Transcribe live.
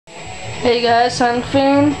Hey guys, I'm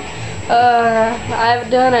Finn. I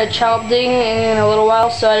haven't done a Chao update in a little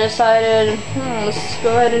while, so I decided, let's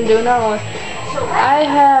go ahead and do another one. I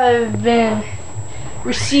have been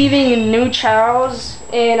receiving new Chaos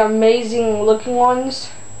and amazing looking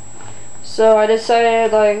ones, so I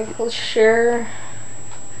decided, let's share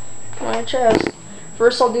my Chaos.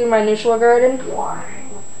 First, I'll do my neutral garden.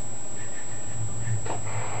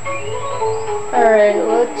 Alright,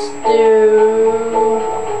 let's do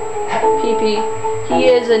PP. He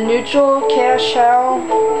is a neutral Chao,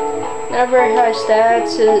 not very high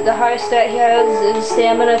stats. The highest stat he has is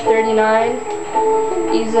stamina 39.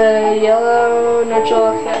 He's a yellow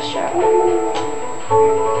neutral Chao.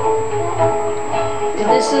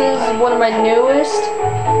 This is one of my newest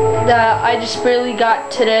that I just barely got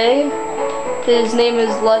today. His name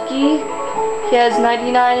is Lucky. He has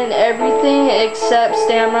 99 in everything except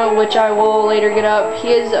stamina, which I will later get up.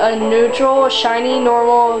 He is a neutral, shiny,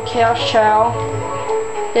 normal Chao.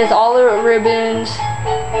 He has all the ribbons,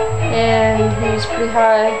 and he's pretty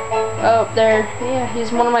high up there. Yeah,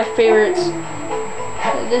 he's one of my favorites.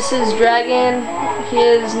 This is Dragon. He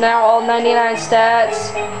is now all 99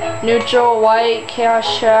 stats. Neutral, white,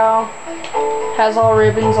 Chao. Has all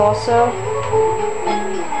ribbons also.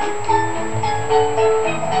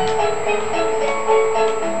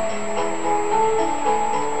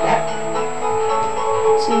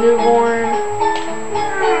 It's a newborn.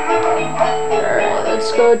 Alright,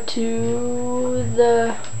 let's go to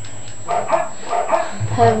the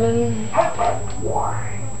havent.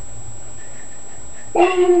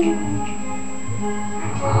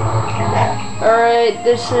 Alright,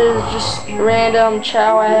 this is just random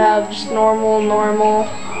Chao I have, just normal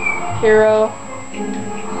hero.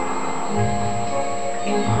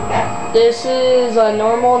 This is a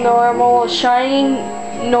normal, shiny,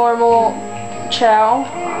 normal Chao.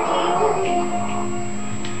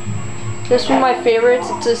 This is one of my favorites.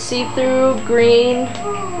 It's a see-through green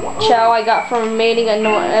Chao I got from mating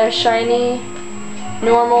a shiny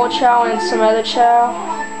normal Chao and some other Chao.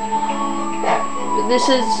 This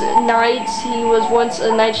is Knights. He was once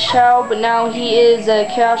a Knight Chao, but now he is a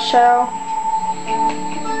Chao.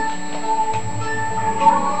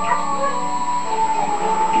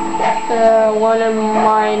 One of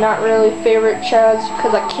my not really favorite Chaos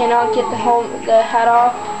because I cannot get the hat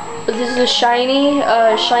off. But this is a shiny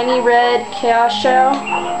red Chao,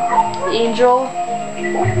 Angel.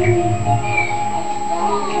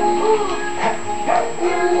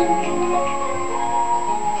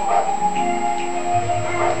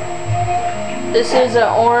 This is an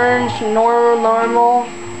orange normal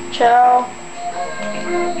Chao.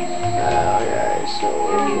 Alright, so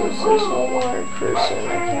who's this one person I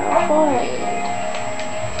can't find?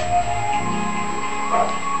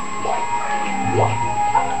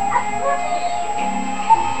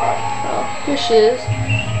 Oh, here she is.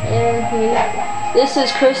 And this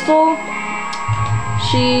is Crystal.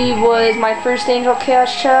 She was my first Angel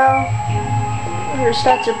Chao. Her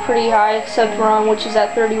stats are pretty high, except Ron, which is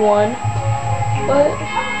at 31. But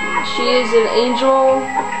she is an Angel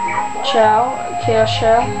Chao.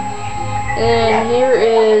 And here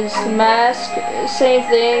is the mask. Same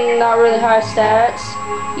thing, not really high stats.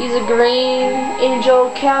 He's a green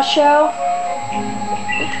Angel Chao.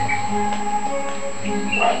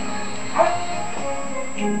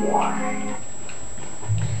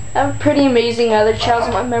 I have pretty amazing other Chaos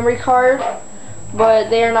on my memory card, but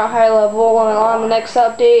they are not high level, and on the next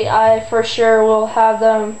update I for sure will have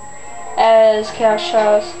them as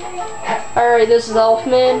Chaos. Alright, this is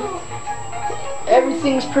Elfman.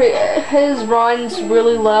 Everything's pretty, his run's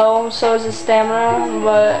really low, so is his stamina,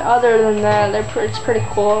 but other than that, it's pretty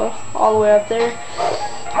cool all the way up there.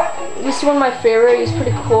 This is one of my favorite. He's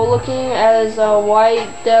pretty cool looking as a white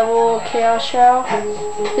devil Chao.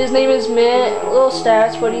 His name is Mint. Little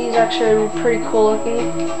stats, but he's actually pretty cool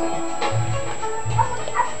looking.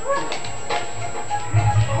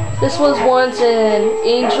 This was once an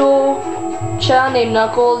Angel Chao named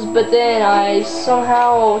Knuckles, but then I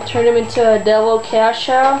somehow turned him into a devil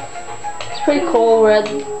Chao. It's pretty cool. Red.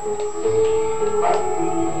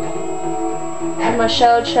 And my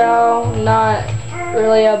Shadow Chao, not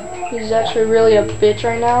really he's actually really a bitch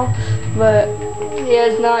right now, but he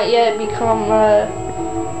has not yet become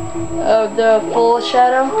the full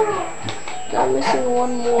Shadow. I'm missing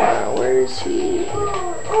one more. Where is he?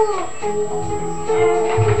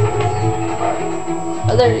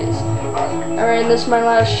 Oh, there he is. Alright, this is my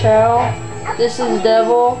last Chao. This is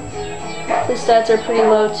Devil. His stats are pretty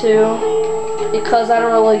low too, because I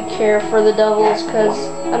don't really care for the Devils, because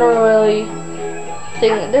I don't really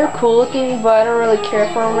they're cool looking, but I don't really care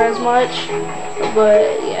for them as much.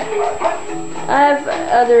 But yeah. I have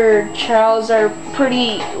other Chaos that are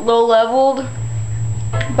pretty low leveled,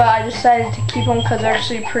 but I decided to keep them because they're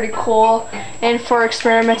actually pretty cool, and for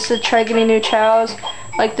experiments to try getting new Chaos.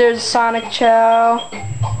 Like there's Sonic Chao.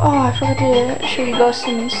 Oh, I forgot to show you Ghost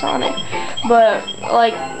and Sonic. But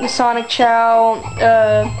like the Sonic Chao,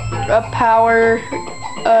 a power,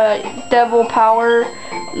 Devil Power,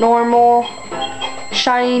 normal,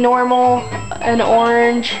 shiny normal, and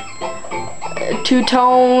orange,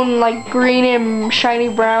 two-tone like green and shiny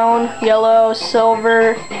brown, yellow,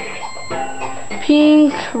 silver,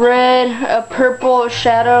 pink, red, a purple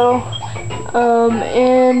shadow,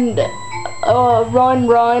 and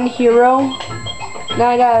run hero. Now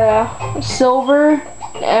I got a silver,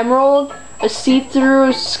 an emerald, a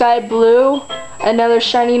see-through sky blue, another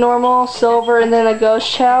shiny normal, silver, and then a ghost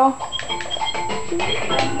Chao.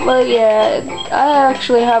 But yeah, I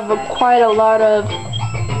actually have quite a lot of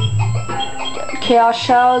Chaos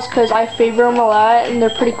Chaos because I favor them a lot and they're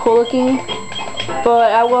pretty cool looking.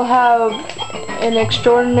 But I will have an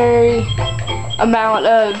extraordinary amount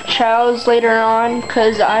of Chaos later on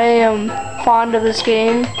because I am fond of this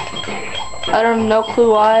game. I don't have no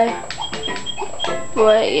clue why.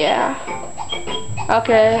 But yeah.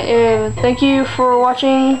 Okay, thank you for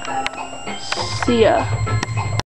watching. See ya.